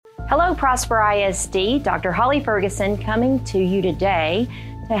Hello, Prosper ISD. Dr. Holly Ferguson coming to you today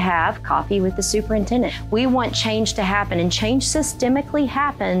to have coffee with the superintendent. We want change to happen, and change systemically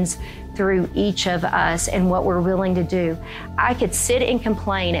happens through each of us and what we're willing to do. I could sit and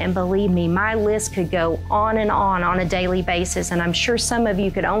complain, and believe me, my list could go on and on a daily basis, and I'm sure some of you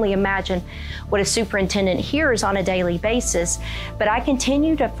could only imagine what a superintendent hears on a daily basis, but I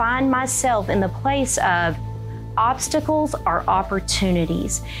continue to find myself in the place of obstacles are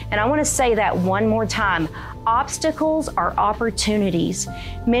opportunities. And I want to say that one more time. Obstacles are opportunities.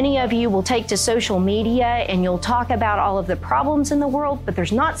 Many of you will take to social media and you'll talk about all of the problems in the world, but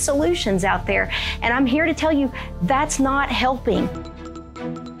there's not solutions out there. And I'm here to tell you that's not helping.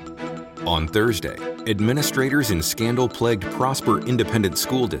 On Thursday, administrators in scandal-plagued Prosper Independent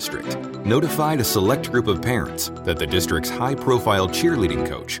School District notified a select group of parents that the district's high-profile cheerleading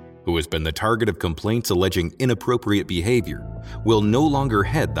coach, who has been the target of complaints alleging inappropriate behavior, will no longer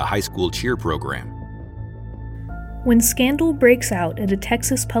head the high school cheer program. When scandal breaks out at a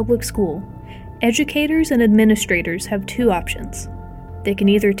Texas public school, educators and administrators have two options. They can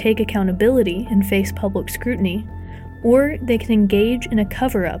either take accountability and face public scrutiny, or they can engage in a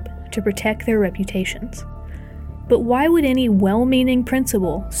cover-up to protect their reputations. But why would any well-meaning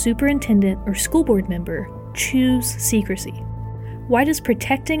principal, superintendent, or school board member choose secrecy? Why does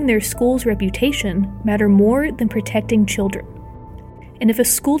protecting their school's reputation matter more than protecting children? And if a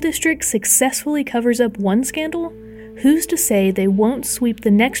school district successfully covers up one scandal, who's to say they won't sweep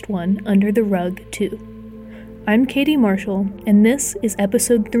the next one under the rug too? I'm Katie Marshall, and this is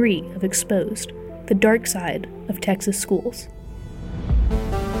episode 3 of Exposed, the dark side of Texas schools.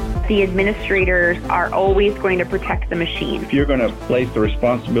 The administrators are always going to protect the machine. If you're going to place the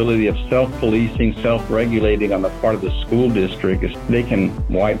responsibility of self-policing, self-regulating on the part of the school district, they can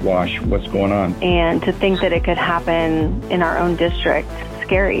whitewash what's going on. And to think that it could happen in our own district,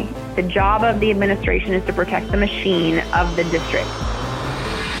 scary. The job of the administration is to protect the machine of the district.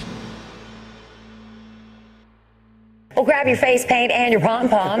 Well, grab your face paint and your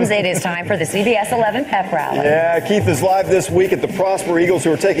pom-poms. It is time for the CBS 11 Pep Rally. Yeah, Keith is live this week at the Prosper Eagles,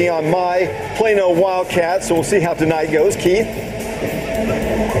 who are taking on my Plano Wildcats. So we'll see how tonight goes. Keith?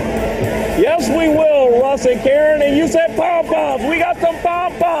 Yes, we will, Russ and Karen. And you said pom-poms. We got some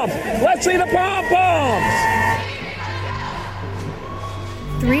pom-poms. Let's see the pom-poms.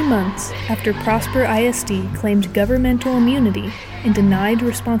 3 months after Prosper ISD claimed governmental immunity and denied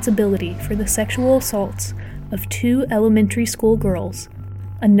responsibility for the sexual assaults of 2 elementary school girls,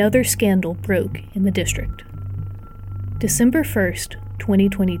 another scandal broke in the district. December 1st,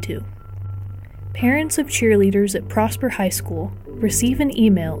 2022. Parents of cheerleaders at Prosper High School receive an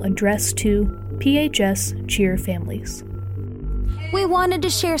email addressed to PHS cheer families. We wanted to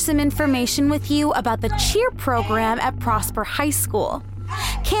share some information with you about the cheer program at Prosper High School.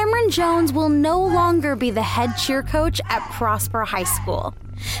 Cameron Jones will no longer be the head cheer coach at Prosper High School.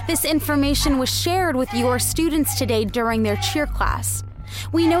 This information was shared with your students today during their cheer class.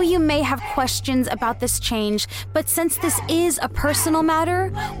 We know you may have questions about this change, but since this is a personal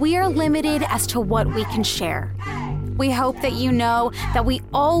matter, we are limited as to what we can share. We hope that you know that we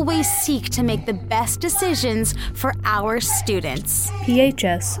always seek to make the best decisions for our students.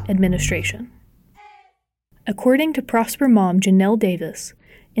 PHS Administration. According to Prosper mom Janelle Davis,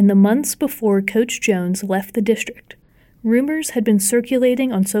 in the months before Coach Jones left the district, rumors had been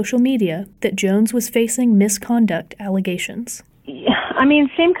circulating on social media that Jones was facing misconduct allegations. I mean,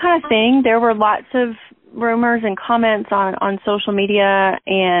 same kind of thing. There were lots of rumors and comments on social media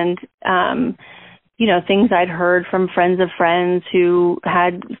and, things I'd heard from friends of friends who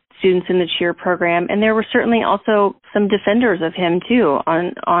had students in the cheer program. And there were certainly also some defenders of him, too,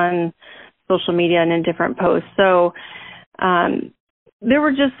 on social media and in different posts. So there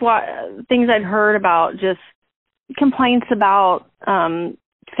were just things I'd heard about just complaints about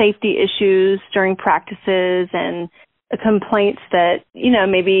safety issues during practices and complaints that,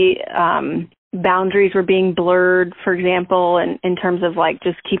 maybe boundaries were being blurred, for example, in terms of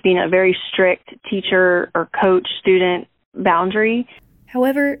just keeping a very strict teacher or coach student boundary.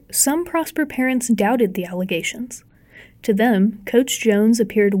 However, some Prosper parents doubted the allegations. To them, Coach Jones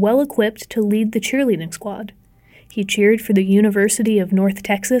appeared well-equipped to lead the cheerleading squad. He cheered for the University of North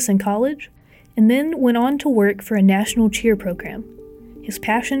Texas in college, and then went on to work for a national cheer program. His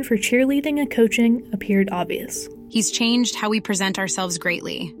passion for cheerleading and coaching appeared obvious. He's changed how we present ourselves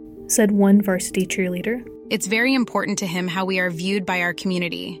greatly, said one varsity cheerleader. It's very important to him how we are viewed by our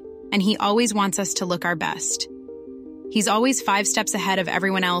community, and he always wants us to look our best. He's always 5 steps ahead of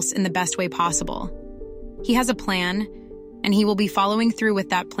everyone else in the best way possible. He has a plan, and he will be following through with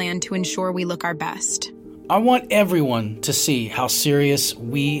that plan to ensure we look our best. I want everyone to see how serious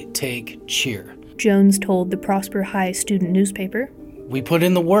we take cheer. Jones told the Prosper High student newspaper. We put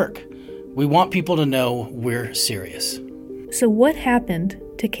in the work. We want people to know we're serious. So what happened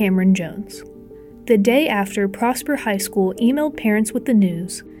to Cameron Jones? The day after Prosper High School emailed parents with the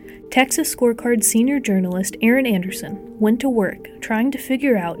news, Texas Scorecard senior journalist Aaron Anderson went to work trying to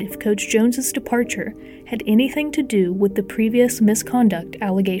figure out if Coach Jones's departure had anything to do with the previous misconduct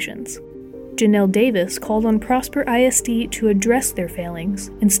allegations. Janelle Davis called on Prosper ISD to address their failings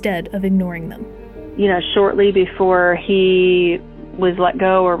instead of ignoring them. Shortly before he was let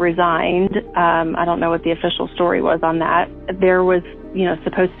go or resigned, I don't know what the official story was on that, there was,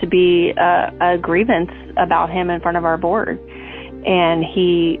 supposed to be a grievance about him in front of our board. And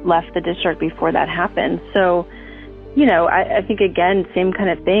he left the district before that happened. So, I think, again, same kind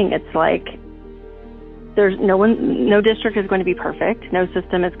of thing. It's like there's no district is going to be perfect. No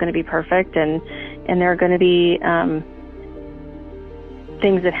system is going to be perfect. And there are going to be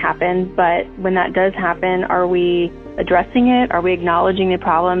things that happen. But when that does happen, are we addressing it? Are we acknowledging the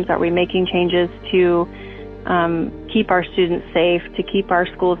problems? Are we making changes to keep our students safe, to keep our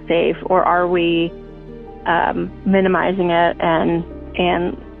schools safe? Or are we minimizing it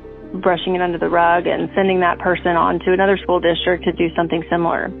and brushing it under the rug and sending that person on to another school district to do something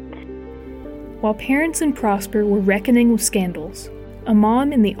similar? While parents in Prosper were reckoning with scandals, a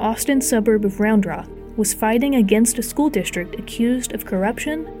mom in the Austin suburb of Round Rock was fighting against a school district accused of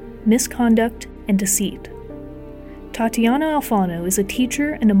corruption, misconduct, and deceit. Tatiana Alfano is a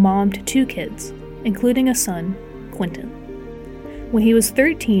teacher and a mom to 2 kids, including a son, Quentin. When he was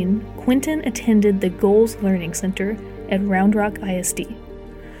 13, Quentin attended the Goals Learning Center at Round Rock ISD,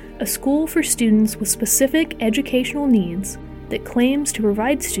 a school for students with specific educational needs that claims to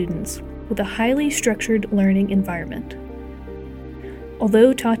provide students with a highly structured learning environment.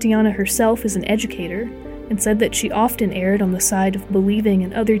 Although Tatiana herself is an educator and said that she often erred on the side of believing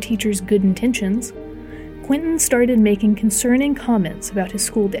in other teachers' good intentions, Quentin started making concerning comments about his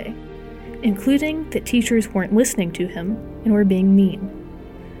school day, including that teachers weren't listening to him and were being mean.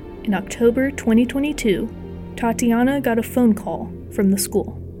 In October 2022, Tatiana got a phone call from the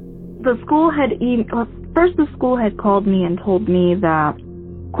school. The school had called me and told me that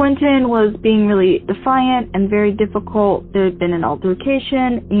Quentin was being really defiant and very difficult. There had been an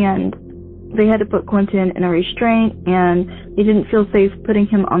altercation, and they had to put Quentin in a restraint, and they didn't feel safe putting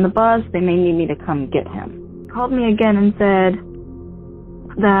him on the bus. They may need me to come get him. Called me again and said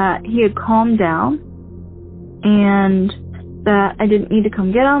that he had calmed down and that I didn't need to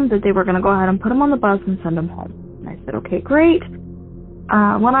come get him, that they were going to go ahead and put him on the bus and send him home. And I said, okay, great.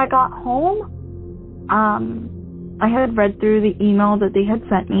 When I got home, I had read through the email that they had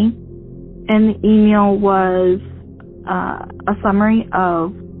sent me, and the email was a summary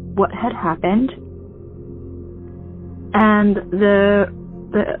of what had happened and the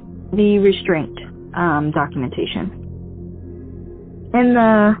restraint documentation. In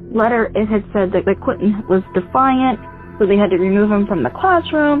the letter, it had said that Quentin was defiant, so they had to remove him from the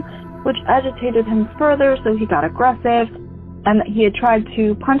classroom, which agitated him further, so he got aggressive, and that he had tried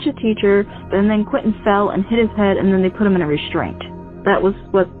to punch a teacher, and then Quentin fell and hit his head, and then they put him in a restraint. That was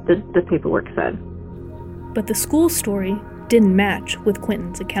what the paperwork said. But the school story didn't match with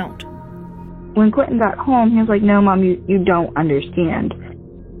Quentin's account. When Quentin got home, he was like, no, Mom, you don't understand.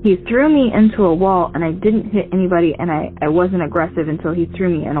 He threw me into a wall, and I didn't hit anybody, and I wasn't aggressive until he threw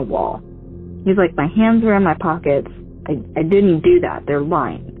me in a wall. He's like, my hands were in my pockets. I didn't do that. They're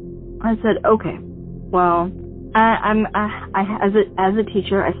lying. I said, okay, well, as a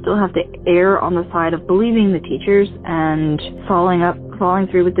teacher, I still have to err on the side of believing the teachers and following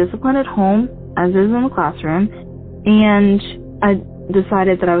through with discipline at home, as is in the classroom. And I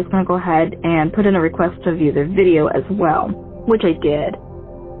decided that I was going to go ahead and put in a request to view the video as well, which I did.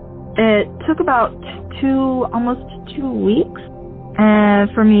 It took about almost 2 weeks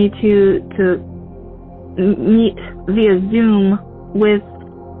for me to meet via Zoom with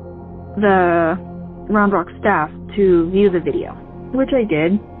the Round Rock staff to view the video, which I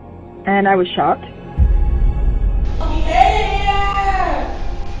did, and I was shocked.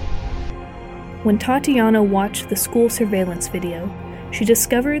 When Tatiana watched the school surveillance video, she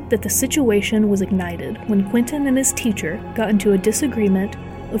discovered that the situation was ignited when Quentin and his teacher got into a disagreement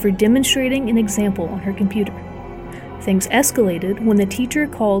over demonstrating an example on her computer. Things escalated when the teacher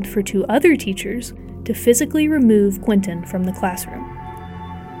called for 2 other teachers to physically remove Quentin from the classroom.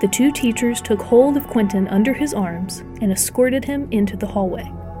 The 2 teachers took hold of Quentin under his arms and escorted him into the hallway.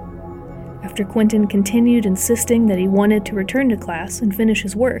 After Quentin continued insisting that he wanted to return to class and finish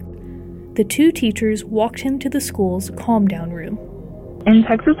his work, the 2 teachers walked him to the school's calm-down room. In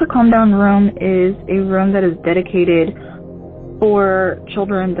Texas, a calm down room is a room that is dedicated for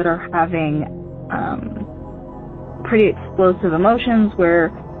children that are having pretty explosive emotions, where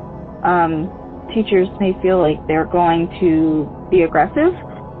teachers may feel like they're going to be aggressive,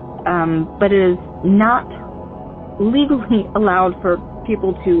 but it is not legally allowed for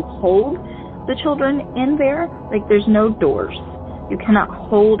people to hold the children in there. Like, there's no doors. You cannot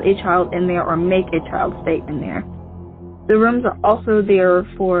hold a child in there or make a child stay in there. The rooms are also there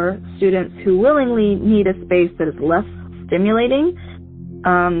for students who willingly need a space that is less stimulating,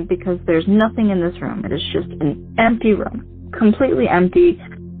 because there's nothing in this room. It is just an empty room, completely empty.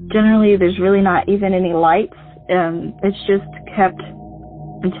 Generally, there's really not even any lights. It's just kept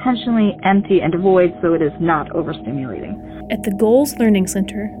intentionally empty and void, so it is not overstimulating. At the Goals Learning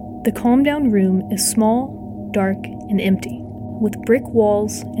Center, the calm down room is small, dark, and empty, with brick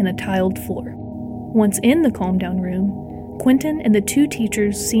walls and a tiled floor. Once in the calm down room, Quentin and the two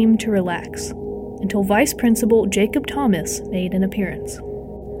teachers seemed to relax, until Vice Principal Jacob Thomas made an appearance.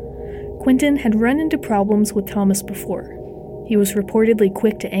 Quentin had run into problems with Thomas before. He was reportedly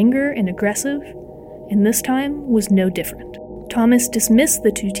quick to anger and aggressive, and this time was no different. Thomas dismissed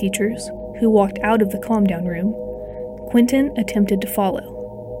the two teachers, who walked out of the calm down room. Quentin attempted to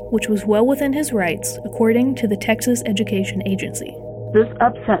follow, which was well within his rights according to the Texas Education Agency. This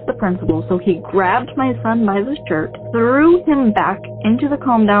upset the principal, so he grabbed my son by the shirt, threw him back into the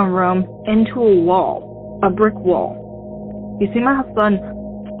calm down room, into a wall, a brick wall. You see my son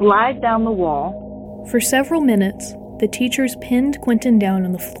slide down the wall. For several minutes, the teachers pinned Quentin down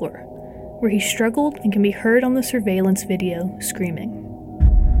on the floor, where he struggled and can be heard on the surveillance video screaming.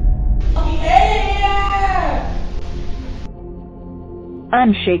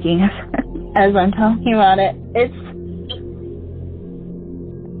 I'm shaking as I'm talking about it. It's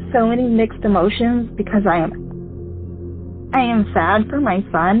so many mixed emotions, because I am sad for my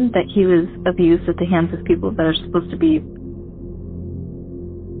son that he was abused at the hands of people that are supposed to be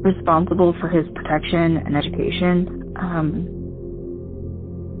responsible for his protection and education.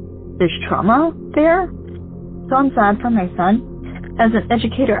 There's trauma there, so I'm sad for my son. As an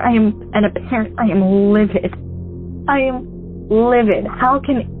educator, and a parent, I am livid. I am livid. How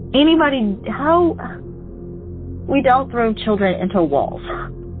we don't throw children into walls.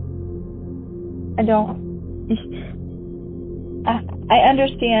 I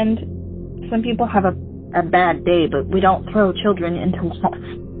understand some people have a bad day, but we don't throw children into walls.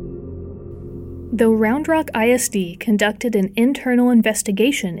 Though Round Rock ISD conducted an internal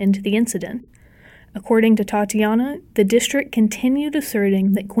investigation into the incident, according to Tatiana, the district continued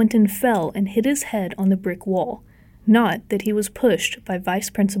asserting that Quentin fell and hit his head on the brick wall, not that he was pushed by Vice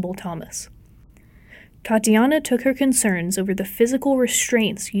Principal Thomas. Tatiana took her concerns over the physical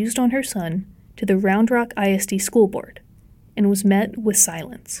restraints used on her son to the Round Rock ISD school board, and was met with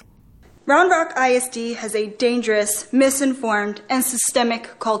silence. Round Rock ISD has a dangerous, misinformed, and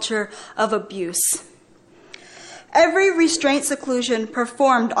systemic culture of abuse. Every restraint seclusion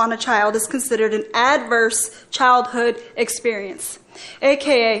performed on a child is considered an adverse childhood experience,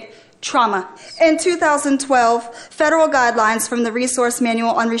 aka trauma. In 2012, federal guidelines from the Resource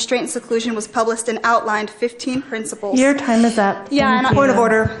Manual on Restraint Seclusion was published and outlined 15 principles. Your time is up. Yeah, and point of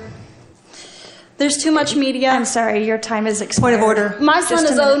order. There's too much media. I'm sorry, your time is expired. Point of order. My son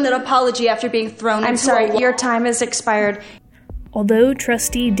is owed an apology after being thrown into a wall. Your time is expired. Although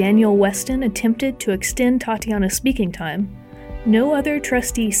trustee Daniel Weston attempted to extend Tatiana's speaking time, no other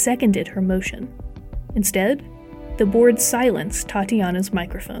trustee seconded her motion. Instead, the board silenced Tatiana's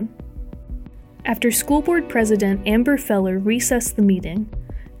microphone. After school board president Amber Feller recessed the meeting,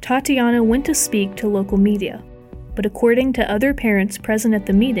 Tatiana went to speak to local media, but according to other parents present at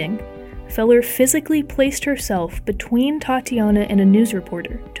the meeting, Feller physically placed herself between Tatiana and a news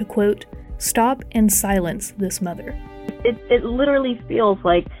reporter to, quote, stop and silence this mother. It literally feels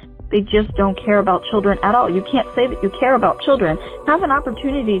like they just don't care about children at all. You can't say that you care about children. Have an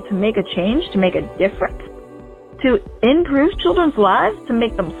opportunity to make a change, to make a difference, to improve children's lives, to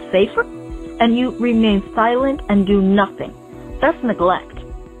make them safer, and you remain silent and do nothing. That's neglect.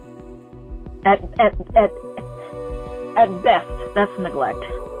 At best, that's neglect.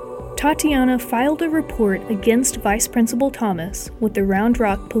 Tatiana filed a report against Vice Principal Thomas with the Round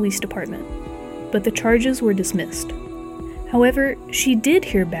Rock Police Department, but the charges were dismissed. However, she did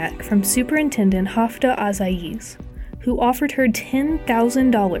hear back from Superintendent Hafta Azaiz, who offered her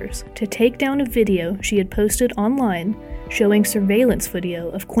 $10,000 to take down a video she had posted online showing surveillance video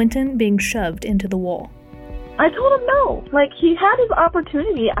of Quentin being shoved into the wall. I told him no. Like, he had his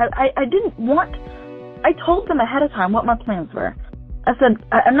opportunity. I told them ahead of time what my plans were. I said,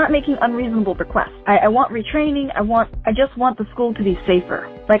 I'm not making unreasonable requests. I want retraining. I just want the school to be safer.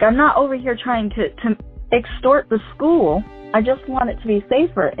 Like, I'm not over here trying to extort the school. I just want it to be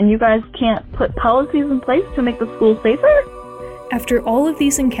safer. And you guys can't put policies in place to make the school safer? After all of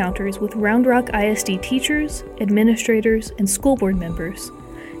these encounters with Round Rock ISD teachers, administrators, and school board members,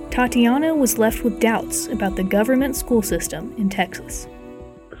 Tatiana was left with doubts about the government school system in Texas.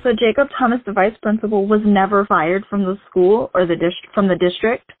 So Jacob Thomas, the vice principal, was never fired from the school or from the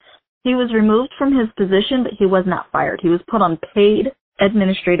district. He was removed from his position, but he was not fired. He was put on paid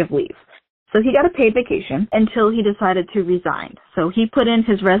administrative leave. So he got a paid vacation until he decided to resign. So he put in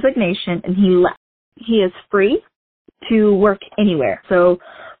his resignation and he left. He is free to work anywhere. So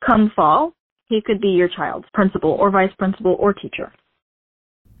come fall, he could be your child's principal or vice principal or teacher.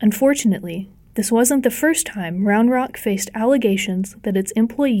 Unfortunately, this wasn't the first time Round Rock faced allegations that its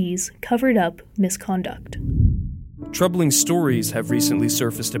employees covered up misconduct. Troubling stories have recently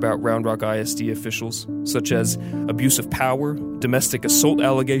surfaced about Round Rock ISD officials, such as abuse of power, domestic assault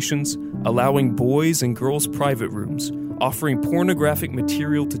allegations, allowing boys and girls' private rooms, offering pornographic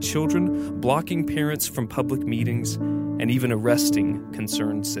material to children, blocking parents from public meetings, and even arresting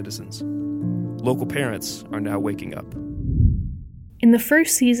concerned citizens. Local parents are now waking up. In the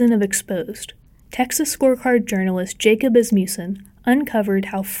first season of Exposed, Texas Scorecard journalist Jacob Asmussen uncovered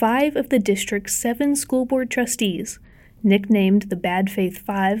how 5 of the district's 7 school board trustees, nicknamed the Bad Faith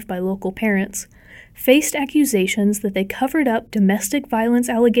Five by local parents, faced accusations that they covered up domestic violence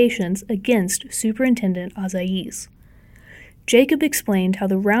allegations against Superintendent Azaiz. Jacob explained how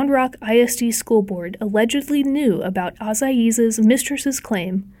the Round Rock ISD school board allegedly knew about Azaiz's mistress's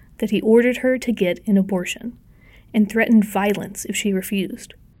claim that he ordered her to get an abortion, and threatened violence if she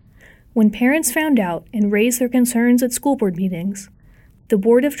refused. When parents found out and raised their concerns at school board meetings, the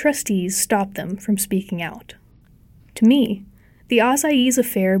Board of Trustees stopped them from speaking out. To me, the Azaiz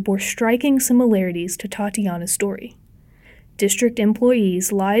affair bore striking similarities to Tatiana's story. District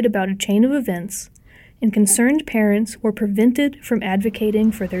employees lied about a chain of events, and concerned parents were prevented from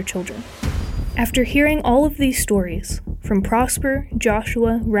advocating for their children. After hearing all of these stories, from Prosper,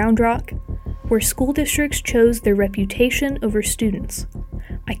 Joshua, Round Rock, where school districts chose their reputation over students,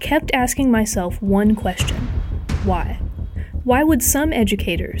 I kept asking myself one question: why? Why would some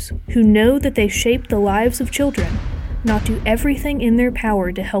educators, who know that they shape the lives of children, not do everything in their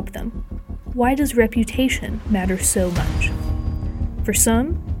power to help them? Why does reputation matter so much? For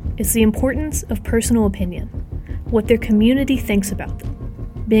some, it's the importance of personal opinion, what their community thinks about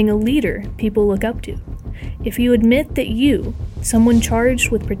them, being a leader people look up to. If you admit that you, someone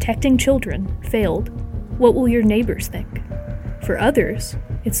charged with protecting children, failed, what will your neighbors think? For others,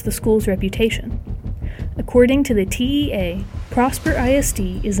 it's the school's reputation. According to the TEA, Prosper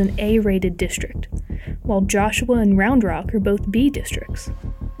ISD is an A-rated district, while Joshua and Round Rock are both B districts.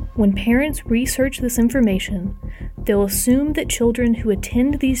 When parents research this information, they'll assume that children who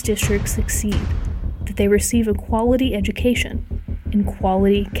attend these districts succeed, that they receive a quality education and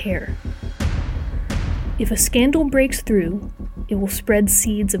quality care. If a scandal breaks through, it will spread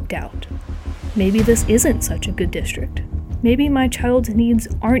seeds of doubt. Maybe this isn't such a good district. Maybe my child's needs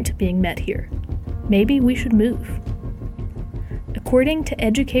aren't being met here. Maybe we should move. According to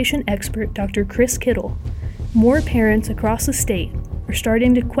education expert Dr. Chris Kittle, more parents across the state are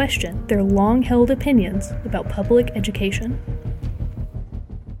starting to question their long-held opinions about public education.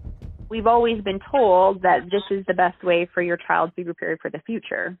 We've always been told that this is the best way for your child to be prepared for the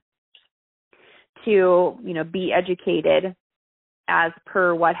future, to, be educated as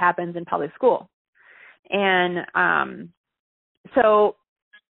per what happens in public school. And so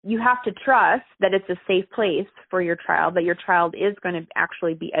you have to trust that it's a safe place for your child, that your child is going to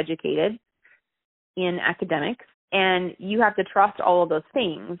actually be educated in academics. And you have to trust all of those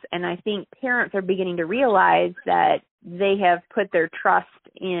things. And I think parents are beginning to realize that they have put their trust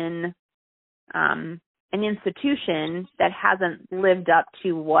in an institution that hasn't lived up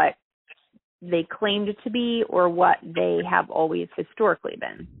to what they claimed to be or what they have always historically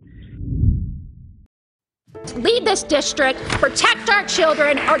been. Lead this district, protect our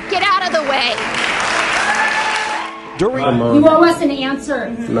children, or get out of the way. You owe us an answer.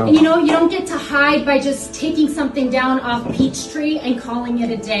 No. And you don't get to hide by just taking something down off Peachtree and calling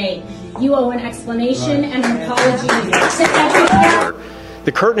it a day. You owe an explanation and an apology to everyone.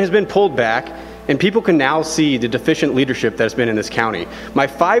 The curtain has been pulled back, and people can now see the deficient leadership that has been in this county. My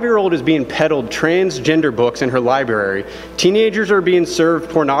 5-year-old is being peddled transgender books in her library. Teenagers are being served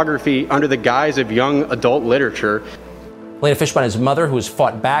pornography under the guise of young adult literature. Elena Fishbein is a mother who has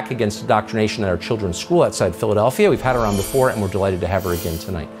fought back against indoctrination at our children's school outside Philadelphia. We've had her on before, and we're delighted to have her again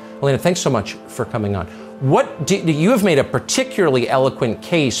tonight. Elena, thanks so much for coming on. You have made a particularly eloquent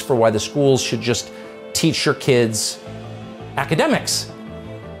case for why the schools should just teach your kids academics.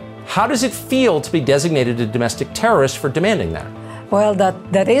 How does it feel to be designated a domestic terrorist for demanding that? Well,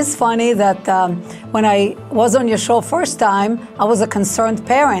 that is funny that when I was on your show first time, I was a concerned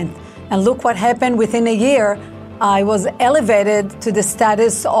parent. And look what happened within a year. I was elevated to the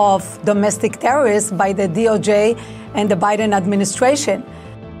status of domestic terrorist by the DOJ and the Biden administration.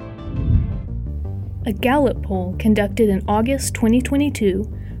 A Gallup poll conducted in August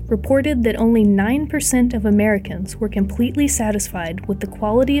 2022 reported that only 9% of Americans were completely satisfied with the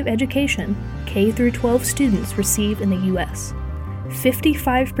quality of education K-12 students receive in the U.S.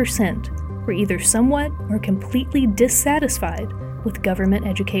 55% were either somewhat or completely dissatisfied with government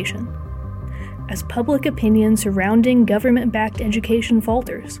education. As public opinion surrounding government-backed education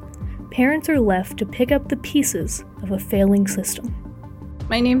falters, parents are left to pick up the pieces of a failing system.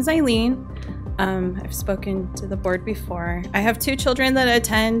 My name's Eileen. I've spoken to the board before. I have 2 children that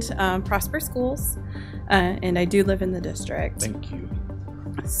attend Prosper Schools, and I do live in the district. Thank you.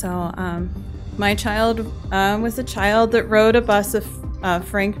 So my child was a child that rode a bus of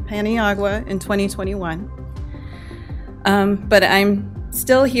Frank Paniagua in 2021. But I'm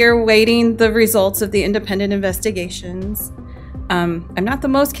still here waiting the results of the independent investigations. I'm not the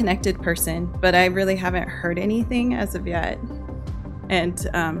most connected person, but I really haven't heard anything as of yet. And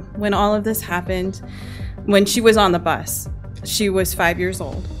when all of this happened, when she was on the bus, she was 5 years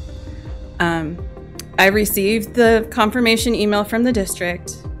old. I received the confirmation email from the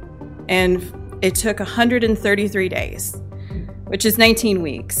district, and it took 133 days, which is 19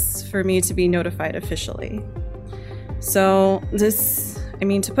 weeks for me to be notified officially. So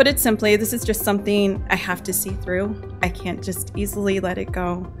to put it simply, this is just something I have to see through. I can't just easily let it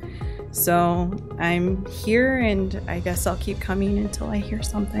go. So I'm here, and I guess I'll keep coming until I hear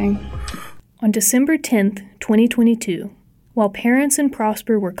something. On December 10th, 2022, while parents in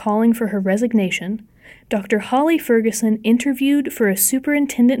Prosper were calling for her resignation, Dr. Holly Ferguson interviewed for a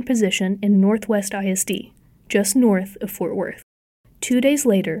superintendent position in Northwest ISD, just north of Fort Worth. 2 days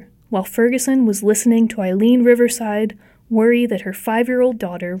later, while Ferguson was listening to Eileen Riverside worry that her 5-year-old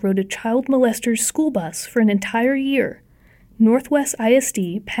daughter rode a child molester's school bus for an entire year, Northwest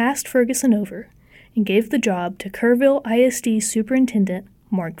ISD passed Ferguson over and gave the job to Kerrville ISD Superintendent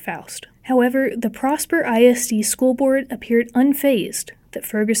Mark Faust. However, the Prosper ISD School Board appeared unfazed that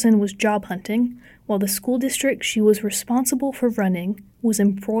Ferguson was job hunting, while the school district she was responsible for running was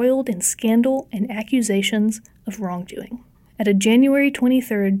embroiled in scandal and accusations of wrongdoing. At a January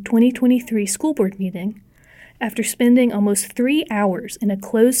 23, 2023 school board meeting, after spending almost 3 hours in a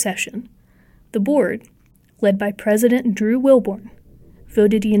closed session, the board, led by President Drew Wilborn,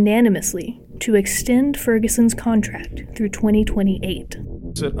 voted unanimously to extend Ferguson's contract through 2028.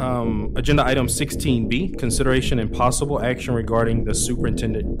 Agenda item 16B, consideration and possible action regarding the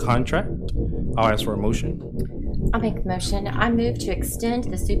superintendent contract. I'll ask for a motion. I'll make the motion. I move to extend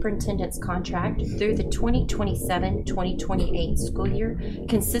the superintendent's contract through the 2027-2028 school year,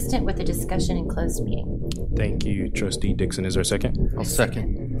 consistent with the discussion in closed meeting. Thank you, Trustee Dixon. Is there a second? I'll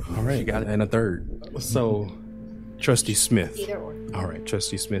second. All right, got it. And a third. So, Trustee Smith. Either or. All right,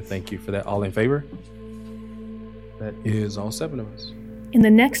 Trustee Smith, thank you for that. All in favor? That is all 7 of us. In the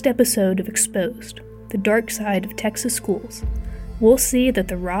next episode of Exposed, The Dark Side of Texas Schools, we'll see that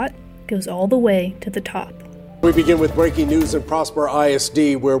the rot goes all the way to the top. We begin with breaking news in Prosper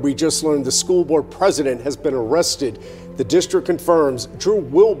ISD, where we just learned the school board president has been arrested. The district confirms Drew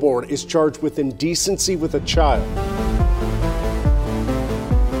Wilborn is charged with indecency with a child.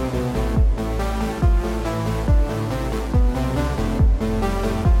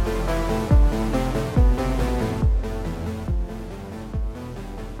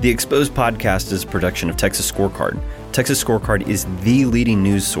 The Exposed podcast is a production of Texas Scorecard. Texas Scorecard is the leading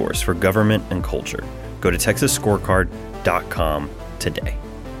news source for government and culture. Go to TexasScorecard.com today.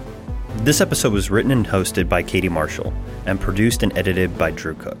 This episode was written and hosted by Katie Marshall and produced and edited by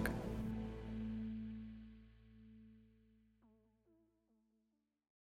Drew Cook.